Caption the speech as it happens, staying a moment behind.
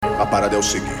A parada é o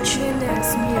seguinte: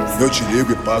 eu te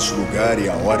ligo e passo o lugar e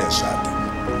a hora exata.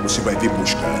 Você vai vir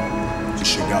buscar. Se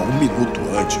chegar 1 minuto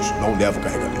antes, não leva o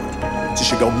carregamento. Se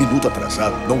chegar 1 minuto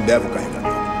atrasado, não leva o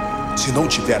carregamento. Se não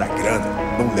tiver a grana,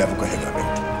 não leva o carregamento.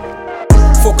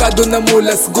 Focado na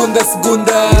mula, segunda.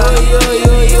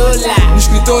 No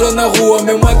escritório ou na rua,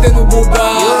 mesmo até no buba.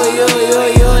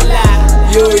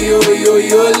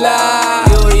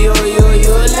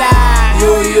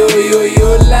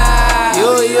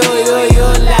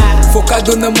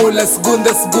 Focado na mula,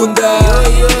 segunda.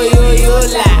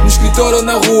 No escritório ou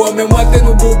na rua, mesmo até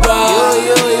no buba.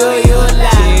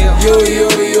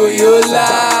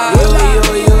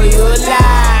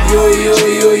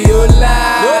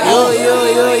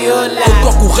 Eu tô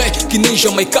a correr que nem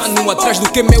jamaicano atrás do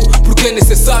que é meu, porque é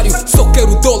necessário. Só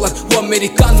quero dólar, o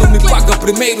americano me paga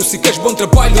primeiro. Se queres bom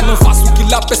trabalho, não faço o que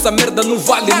lá pra essa merda não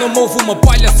vale. Não move uma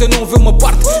palha se eu não ver uma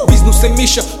parte. Business sem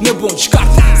micha, não é bom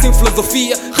descarte. Sem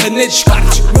filosofia, René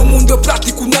Descartes. Meu mundo é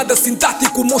prático, nada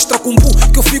sintático. Mostra com bu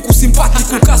que eu fico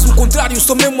simpático. Caso contrário,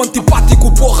 sou mesmo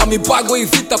antipático. Porra, me pago e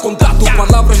evita contato.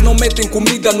 Palavras não metem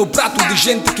comida no prato. De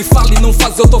gente que fala e não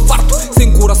faz, eu tô farto.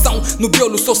 Sem coração, no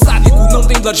biolo sou sádico. Não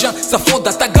tem larjã, se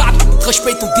foda, tá gato.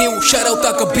 Respeito Deus, shout out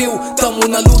cabelo. Tamo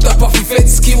na luta pra viver de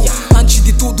skill. Antes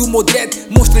de tudo, meu dread,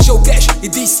 mostra já o cash e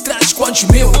diz traz quantos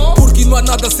mil. Porque não há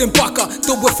nada sem paca,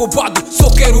 tô afobado, só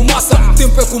quero massa.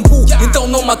 Tempo é com bu, então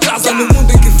não me atrasa. No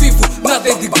mundo em que vivo, nada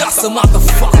é de graça,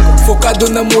 motherfucker. Focado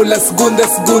na mula, segunda.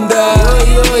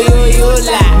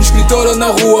 No escritório ou na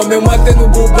rua, mesmo até no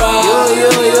buba.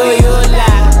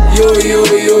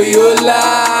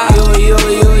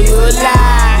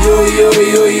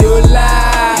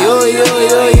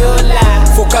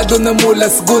 Focado na mula,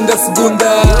 segunda.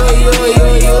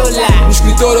 No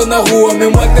escritório ou na rua,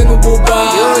 mesmo até no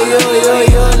buba.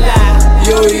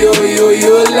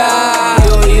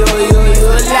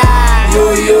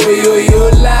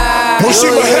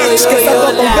 Esqueça a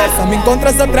tua conversa, me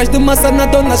encontras atrás de massa na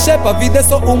dona chepa. A vida é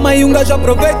só uma e um gajo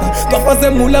aproveita. Tô a fazer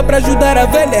mula pra ajudar a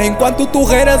velha. Enquanto tu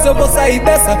reiras eu vou sair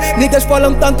dessa. Niggas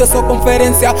falam tanto, é só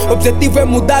conferência. Objetivo é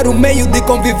mudar o meio de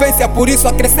convivência. Por isso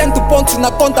acrescento pontos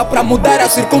na conta pra mudar a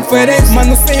circunferência.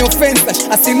 Mano, sem ofensas,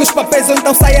 assim nos papéis ou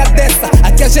então saia dessa.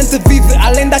 Aqui a gente vive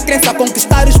além da crença.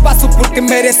 Conquistar o espaço porque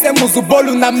merecemos o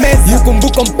bolo na mesa. E o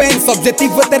combo compensa,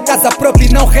 objetivo é ter casa própria e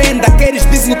não renda. Queres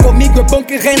business comigo, é bom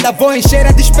que renda. Vou encher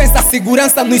a dispensa,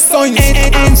 segurança nos sonhos.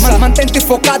 Mas mantém-te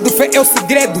focado, fé é o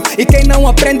segredo. E quem não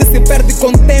aprende se perde com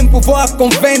o tempo. Vou a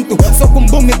convento, só com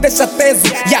boom me deixa teso.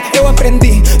 Eu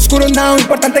aprendi, escuro não,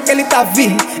 importante é que ele tá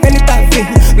vindo.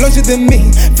 Longe de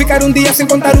mim, ficar um dia sem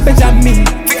contar o Benjamin.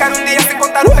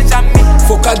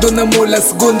 Focado na mula,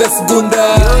 segunda.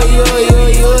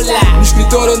 No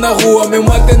escritório ou na rua,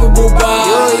 mesmo até no buba.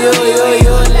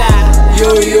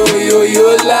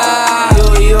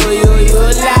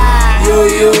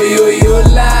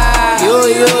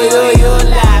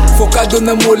 Focado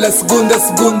na mula, segunda.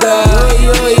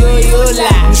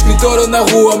 No escritório ou na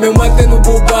rua, mesmo até no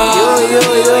buba.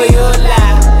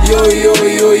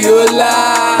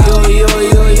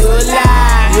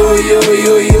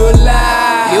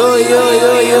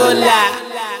 Yo.